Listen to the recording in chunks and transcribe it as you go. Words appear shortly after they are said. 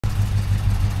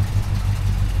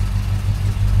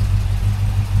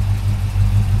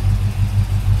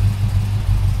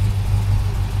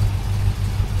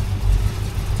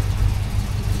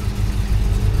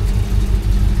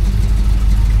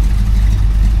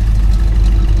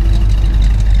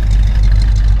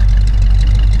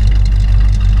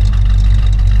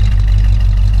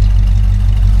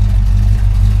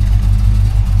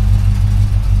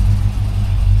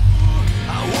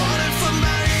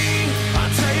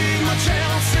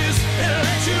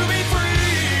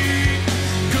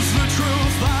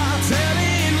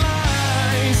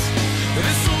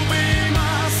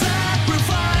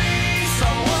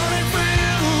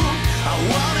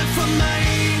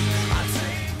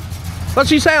but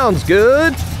she sounds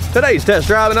good. Today's test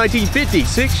drive a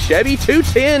 1956 Chevy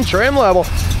 210 trim level,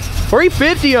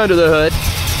 350 under the hood.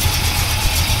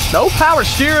 No power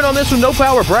steering on this one, no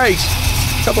power brakes.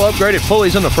 A couple upgraded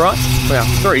pulleys in the front. Well,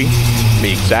 3 to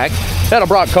be exact. That a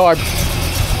Brock carb.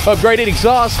 Upgraded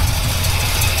exhaust.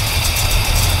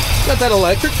 Got that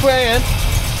electric fan.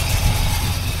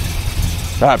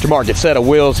 Aftermarket set of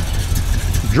wheels.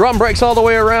 Drum brakes all the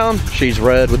way around. She's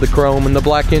red with the chrome and the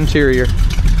black interior.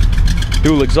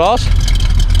 Dual exhaust.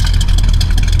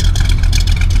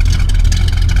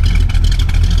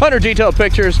 100 detailed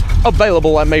pictures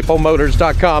available at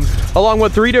maplemotors.com, along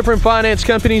with 3 different finance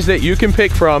companies that you can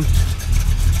pick from.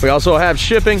 We also have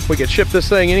shipping. We can ship this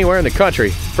thing anywhere in the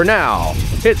country. For now,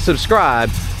 hit subscribe.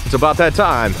 It's about that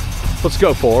time. Let's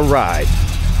go for a ride.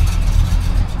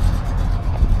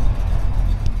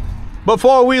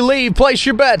 Before we leave, place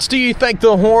your bets. Do you think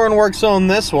the horn works on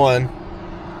this one?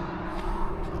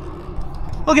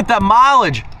 Look at that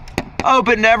mileage. I hope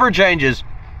it never changes.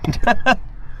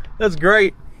 That's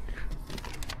great.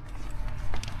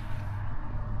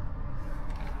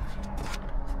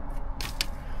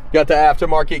 Got the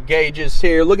aftermarket gauges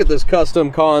here. Look at this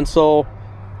custom console.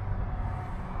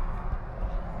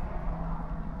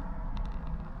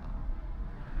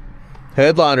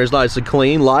 Headliner's nice and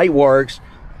clean. Light works.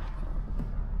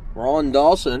 Ron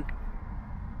Dawson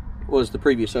was the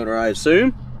previous owner, I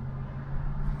assume.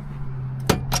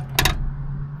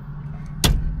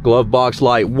 Glove box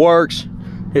light works.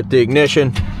 Hit the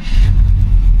ignition.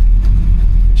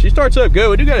 She starts up good.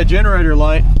 We do got a generator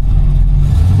light,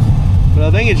 but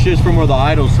I think it's just from where the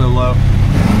idle's so low.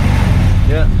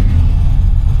 Yeah.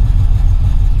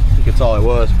 I think it's all it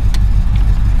was.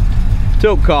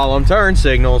 Tilt column, turn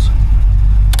signals.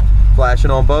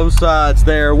 Flashing on both sides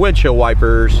there. Windshield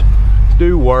wipers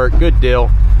do work. Good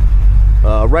deal.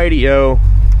 Radio.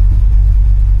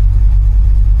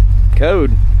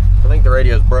 Code. I think the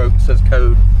radio's broke. It says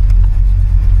code.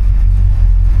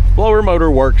 Blower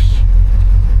motor works.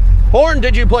 Horn,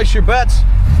 did you place your bets?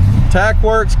 Tach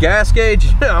works. Gas gauge.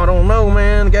 I don't know,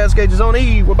 man. Gas gauge is on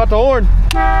E. What about the horn?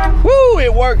 Woo!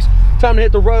 It works. Time to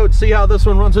hit the road. See how this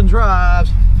one runs and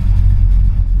drives.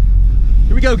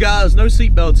 Here we go, guys. No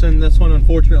seat belts in this one,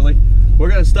 unfortunately. We're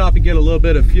gonna stop and get a little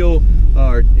bit of fuel.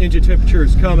 Our engine temperature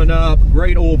is coming up.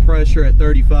 Great oil pressure at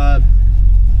 35.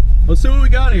 Let's see what we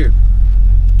got here.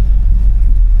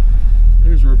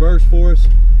 There's reverse for us.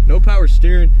 No power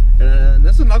steering, and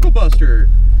that's a knuckle buster.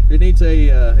 It needs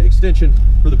a extension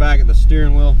for the back of the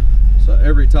steering wheel. So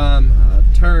every time I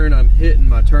turn, I'm hitting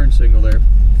my turn signal there.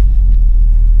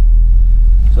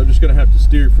 So I'm just gonna have to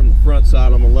steer from the front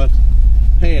side on the left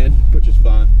hand, which is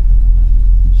fine.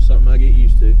 Something I get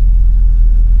used to.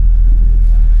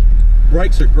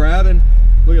 Brakes are grabbing.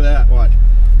 Look at that, watch.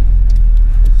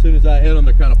 As soon as I hit them,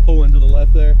 they're kind of pulling to the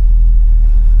left there.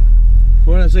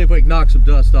 We're gonna see if we can knock some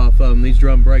dust off of them. These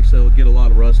drum brakes, they'll get a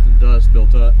lot of rust and dust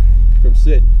built up from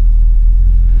sitting.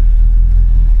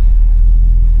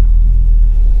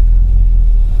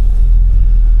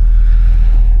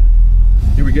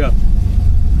 Here we go.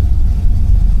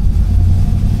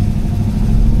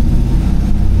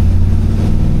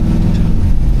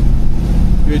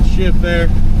 Good shift there.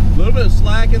 A little bit of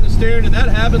slack in the steering, and that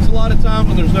happens a lot of time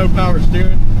when there's no power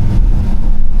steering.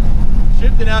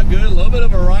 Shifting out good, a little bit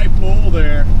of a right pull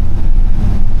there.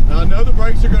 Now I know the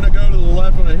brakes are going to go to the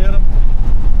left when I hit them.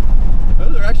 Oh,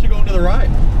 they're actually going to the right.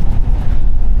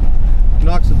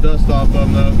 Knocks the dust off of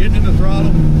them though. Getting in the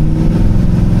throttle.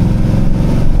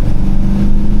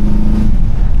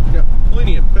 Got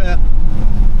plenty of pep.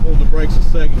 Hold the brakes a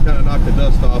second, kind of knock the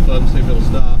dust off of them, see if it'll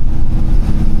stop.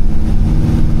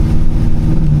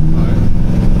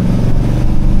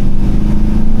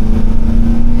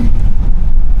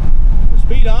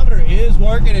 Speedometer is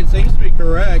working. It seems to be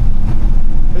correct.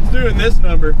 It's doing this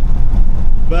number,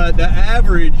 but the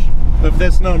average of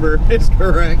this number is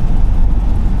correct.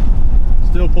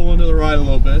 Still pulling to the right a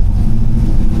little bit.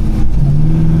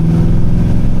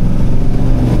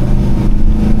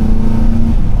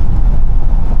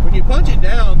 When you punch it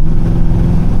down,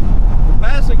 the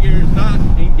passing gear is not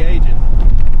engaging.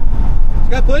 It's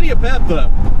got plenty of pep though.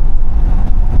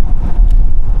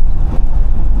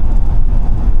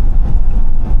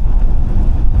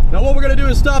 Now what we're going to do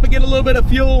is stop and get a little bit of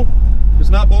fuel. It's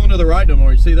not pulling to the right no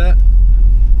more. You see that?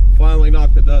 Finally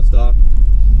knocked the dust off.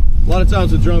 A lot of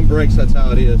times with drum brakes, that's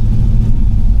how it is.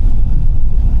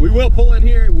 We will pull in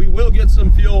here. We will get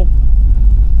some fuel.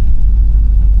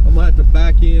 I'm going to have to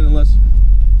back in unless...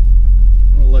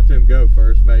 I'm going to let them go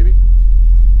first, maybe.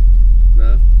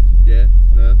 No. Yeah.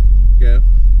 No. Go.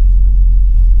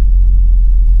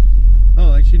 I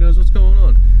don't think she knows what's going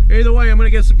on. Either way, I'm going to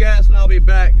me get some gas and I'll be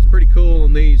back. It's pretty cool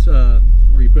on these where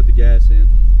you put the gas in.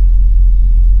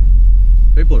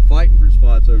 People are fighting for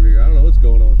spots over here. I don't know what's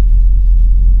going on.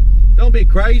 Don't be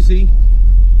crazy.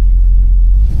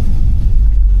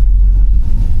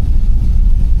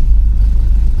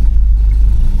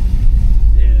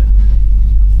 Yeah.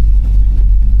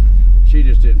 She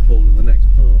just didn't pull to the next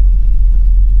pump.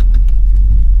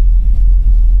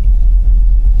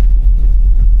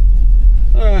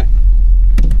 Alright.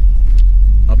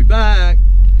 I'll be back.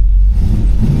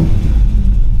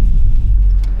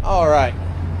 Alright.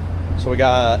 So we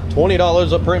got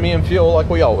 $20 of premium fuel like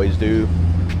we always do.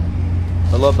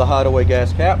 I love the hideaway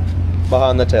gas cap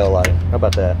behind the tail light. How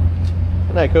about that?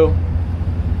 Isn't that cool?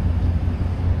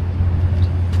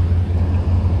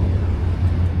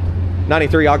 .93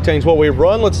 octanes what we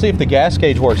run. Let's see if the gas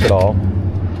gauge works at all.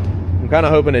 I'm kind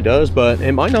of hoping it does, but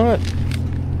it might not.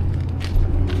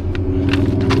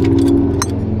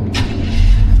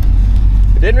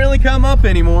 It didn't really come up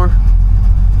anymore.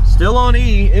 Still on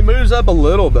E. It moves up a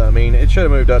little bit. I mean, it should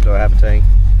have moved up to a half a tank.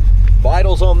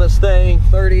 Vitals on this thing,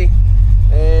 30.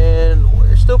 And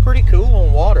we're still pretty cool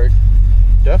on water.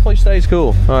 Definitely stays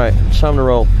cool. All right, it's time to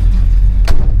roll.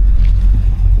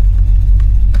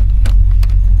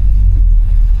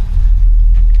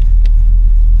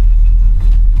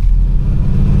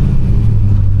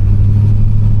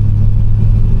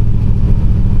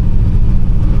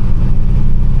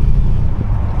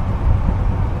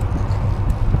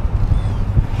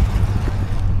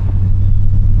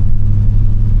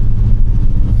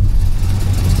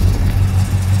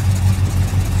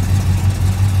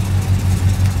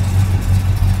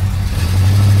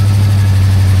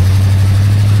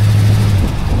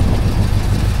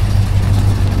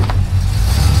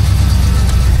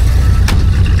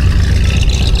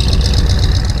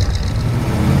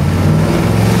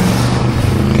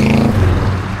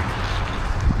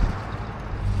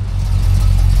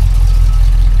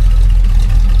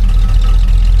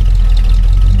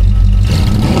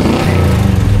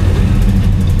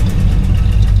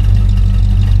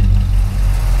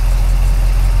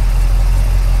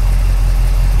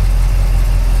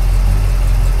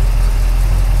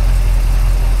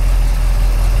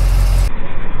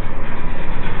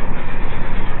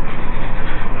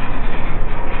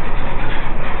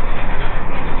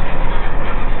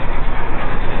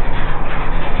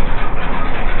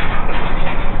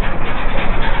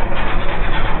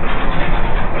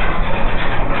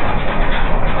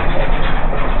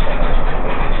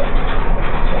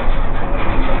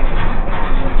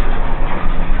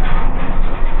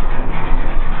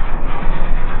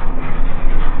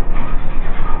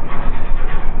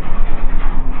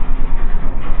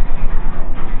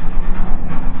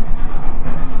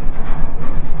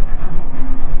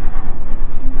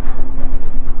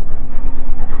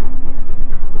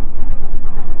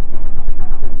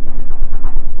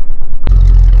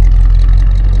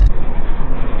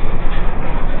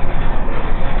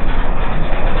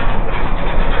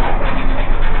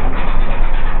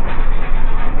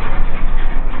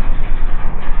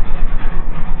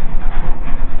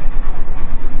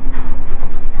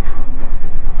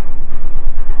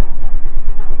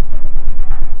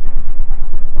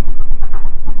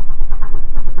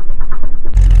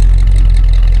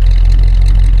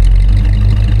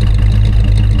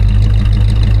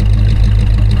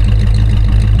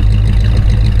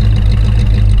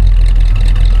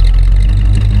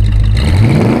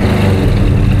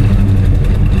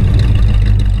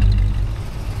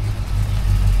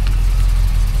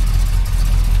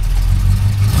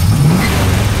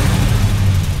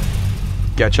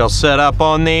 Got y'all set up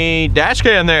on the dash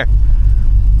cam there.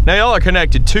 Now y'all are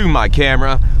connected to my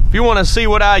camera. If you want to see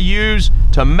what I use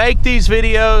to make these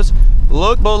videos,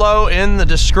 look below in the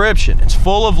description. It's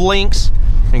full of links,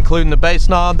 including the bass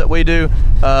knob that we do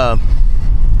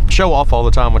show off all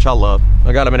the time, which I love.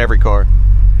 I got them in every car.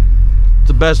 It's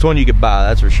the best one you could buy,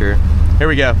 that's for sure. Here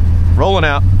we go, rolling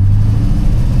out.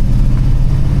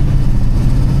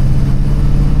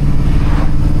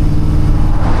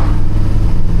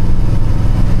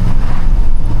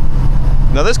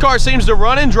 Now this car seems to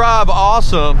run and drive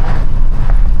awesome.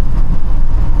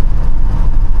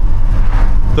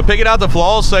 The picking out the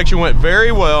flaws section went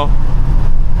very well.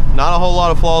 Not a whole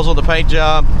lot of flaws on the paint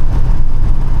job.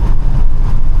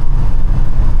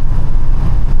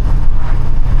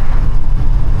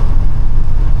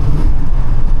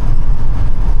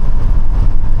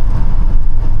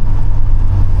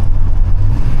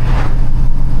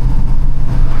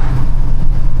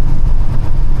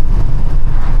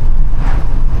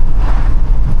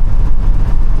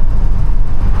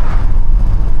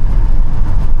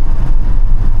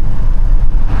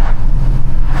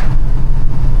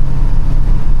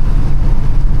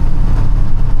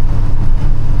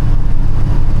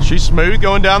 She's smooth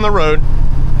going down the road.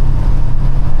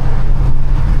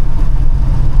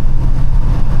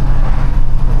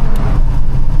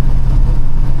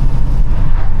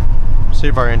 See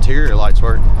if our interior lights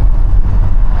work.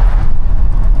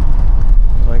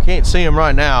 Well, I can't see them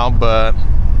right now, but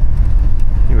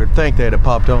you would think they'd have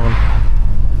popped on.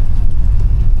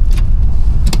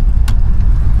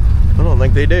 I don't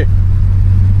think they do.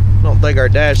 I don't think our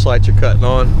dash lights are cutting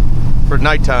on for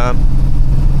nighttime.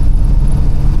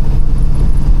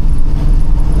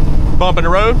 Bump in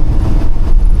the road.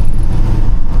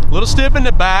 A little stiff in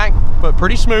the back, but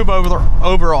pretty smooth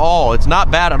overall. It's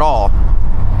not bad at all.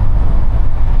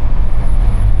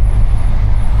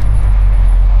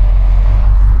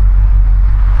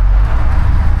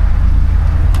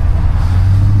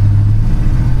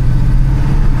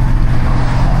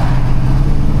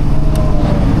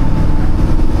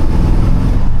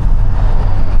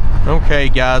 Okay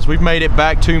guys, we've made it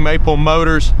back to Maple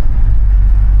Motors.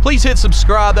 Please hit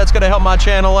subscribe, that's going to help my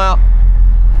channel out.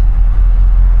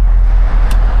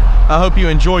 I hope you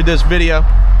enjoyed this video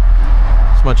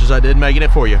as much as I did making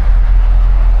it for you.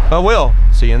 I will.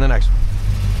 See you in the next one.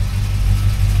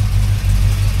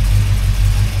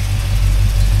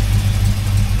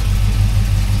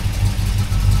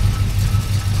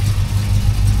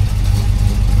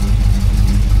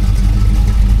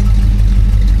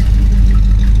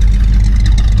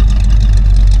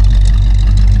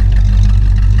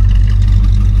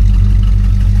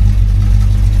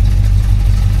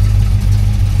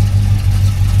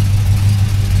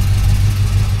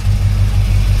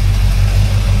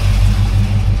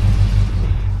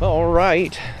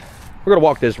 We're gonna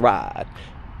walk this ride.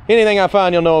 Anything I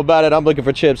find, you'll know about it. I'm looking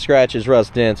for chips, scratches,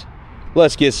 rust, dents.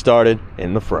 Let's get started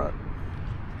in the front.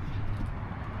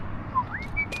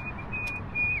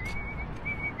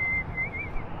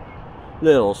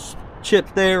 Little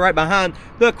chip there right behind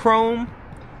the chrome.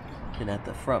 Looking at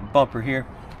the front bumper here.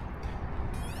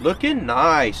 Looking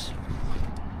nice.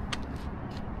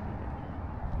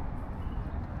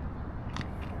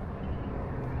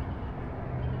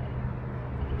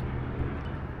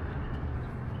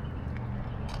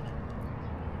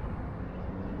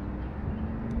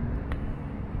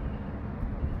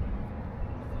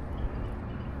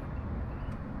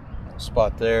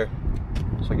 Spot there.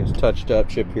 Looks like it's touched up.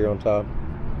 Chip here on top.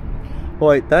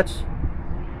 Wait, that's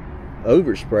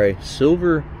overspray.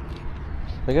 Silver.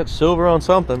 They got silver on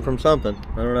something from something.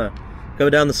 I don't know. Go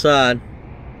down the side.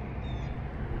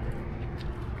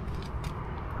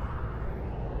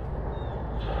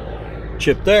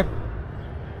 Chip there.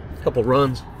 A couple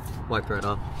runs. Wiped right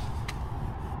off.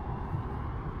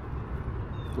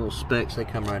 Little specks, they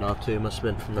come right off too. Must have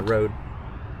been from the road.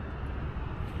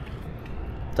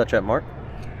 Touch up mark.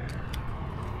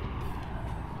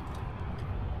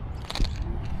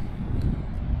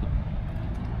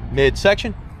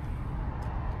 Midsection.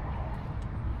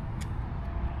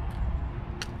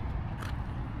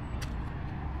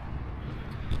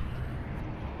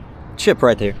 Chip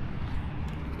right there.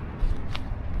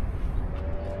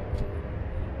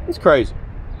 It's crazy.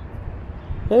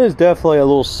 That is definitely a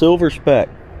little silver speck.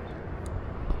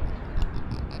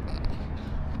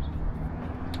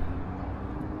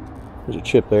 There's a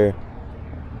chip there.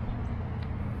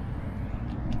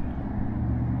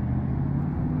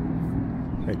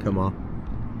 Hey, come on.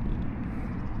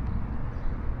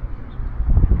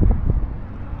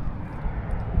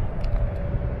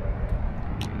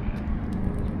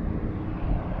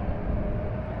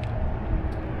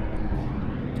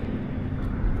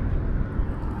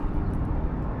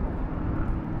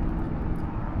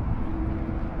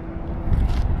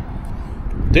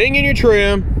 Ding in your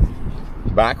trim.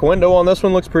 Back window on this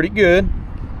one looks pretty good.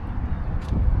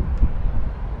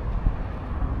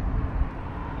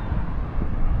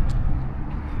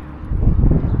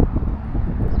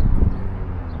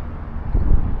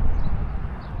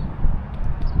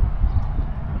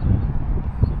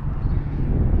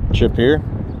 Chip here.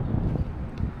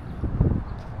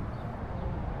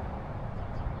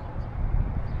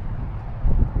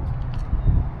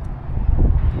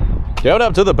 Going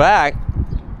up to the back.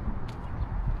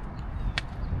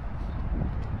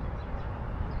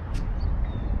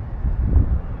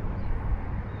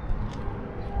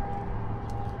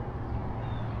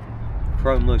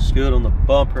 Chrome looks good on the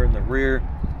bumper in the rear.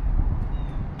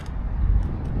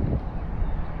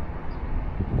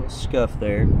 Little scuff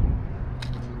there.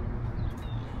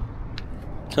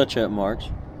 Touch-up marks.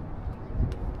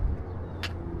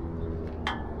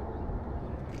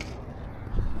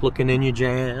 Looking in your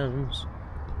jams.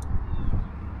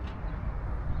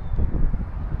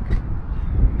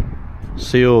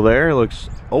 Seal there looks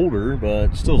older,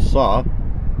 but still soft.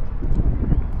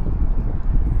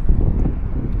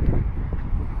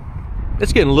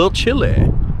 It's getting a little chilly.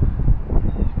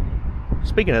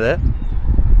 Speaking of that,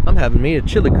 I'm having me a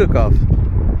chili cook-off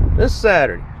this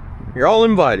Saturday. You're all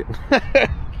invited.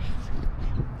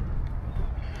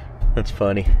 That's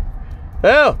funny.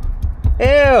 Oh,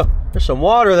 ew, there's some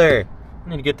water there. I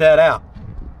need to get that out.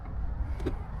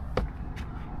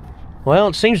 Well,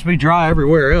 it seems to be dry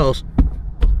everywhere else,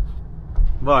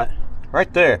 but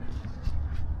right there.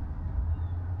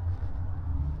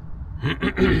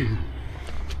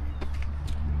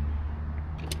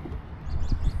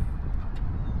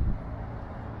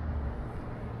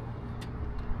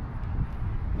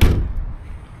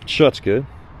 Shuts good.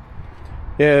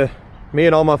 Yeah, me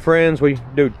and all my friends, we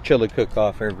do chili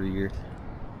cook-off every year.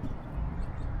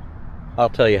 I'll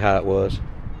tell you how it was.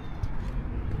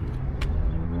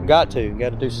 Got to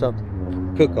do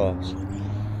something. Cook-offs.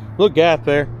 Little gap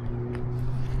there.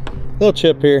 Little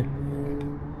chip here.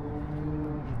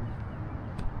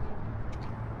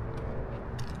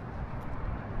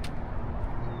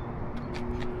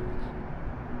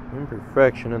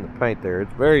 Imperfection in the paint there.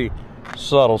 It's very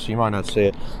subtle, so you might not see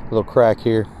it. A little crack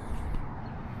here.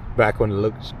 Back when it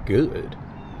looks good.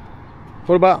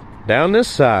 What about down this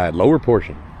side, lower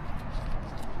portion?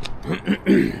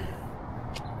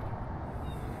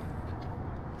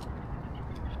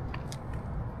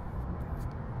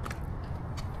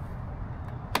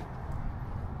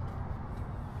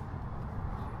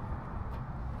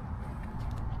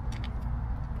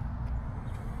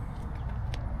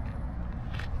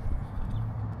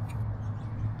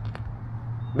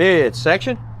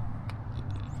 Midsection.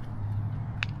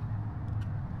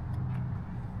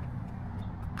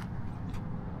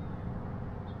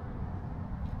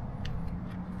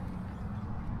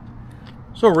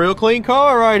 It's a real clean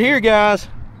car right here, guys.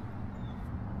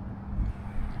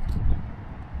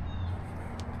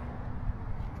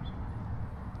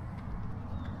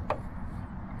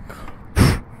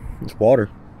 It's water.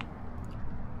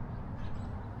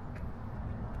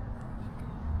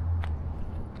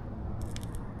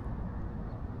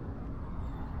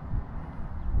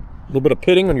 A little bit of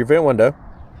pitting on your vent window.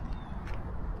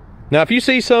 Now, if you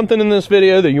see something in this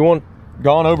video that you want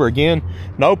gone over again,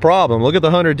 no problem. Look at the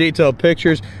 100 detailed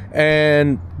pictures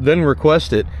and then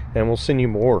request it, and we'll send you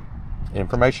more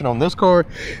information on this car.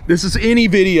 This is any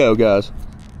video, guys.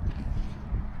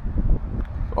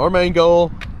 Our main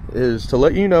goal is to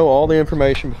let you know all the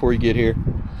information before you get here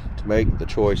to make the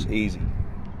choice easy.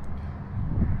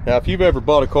 Now, if you've ever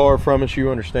bought a car from us,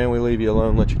 you understand we leave you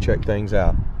alone, let you check things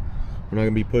out. We're not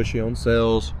going to be pushy on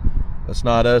sales. That's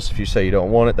not us. If you say you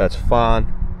don't want it, that's fine.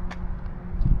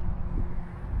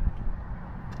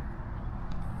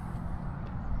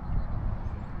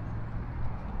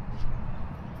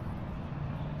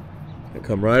 It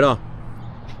come right off.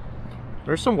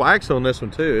 There's some wax on this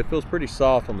one too. It feels pretty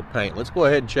soft on the paint. Let's go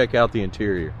ahead and check out the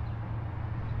interior.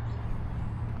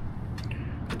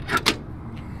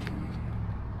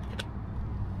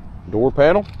 Door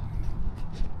panel.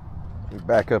 Let me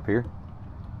back up here.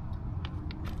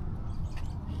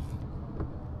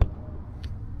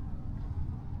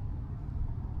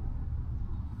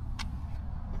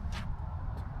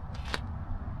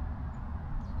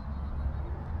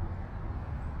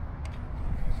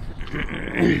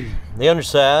 The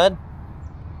underside.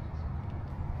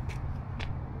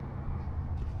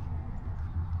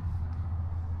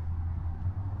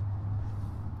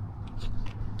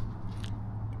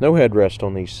 No headrest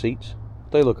on these seats.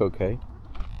 They look okay.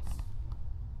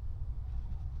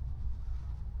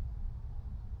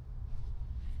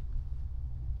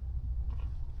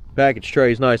 Package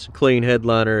tray is nice and clean.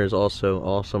 Headliner is also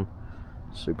awesome.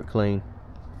 Super clean.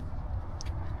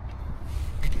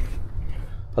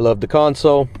 I love the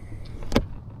console.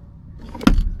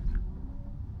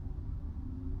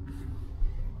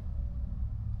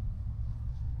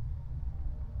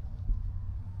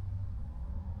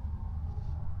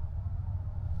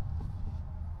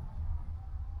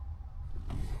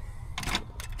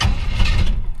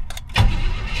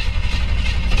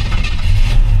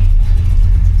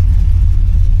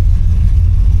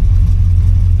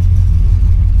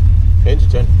 Engine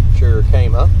temperature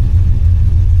came up.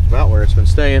 About where it's been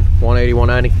staying, 180,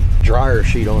 190. Dryer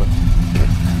sheet on it.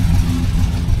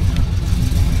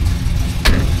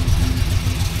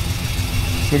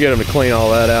 We'll get them to clean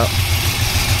all that out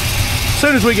as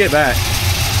soon as we get back.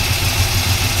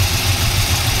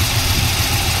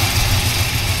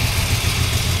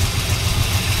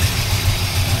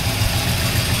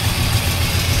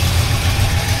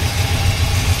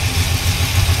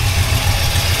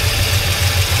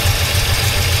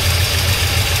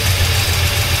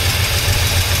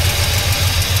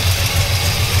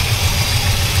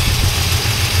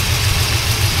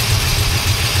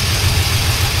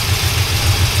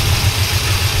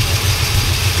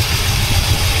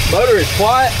 Motor is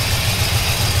quiet.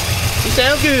 It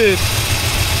sounds good.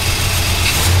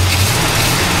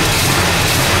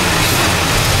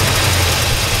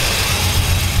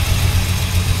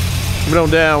 Coming on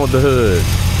down with the hood.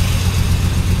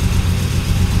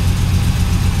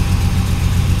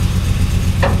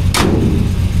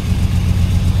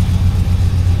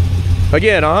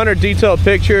 Again, 100 detailed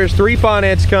pictures, 3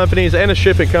 finance companies, and a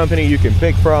shipping company you can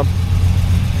pick from.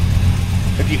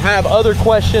 If you have other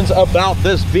questions about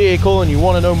this vehicle and you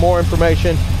want to know more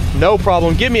information, no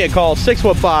problem. Give me a call,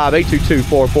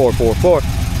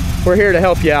 615-822-4444. We're here to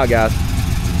help you out, guys.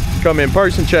 Come in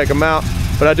person, check them out.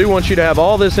 But I do want you to have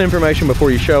all this information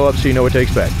before you show up so you know what to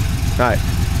expect. All right.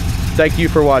 Thank you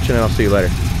for watching, and I'll see you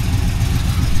later.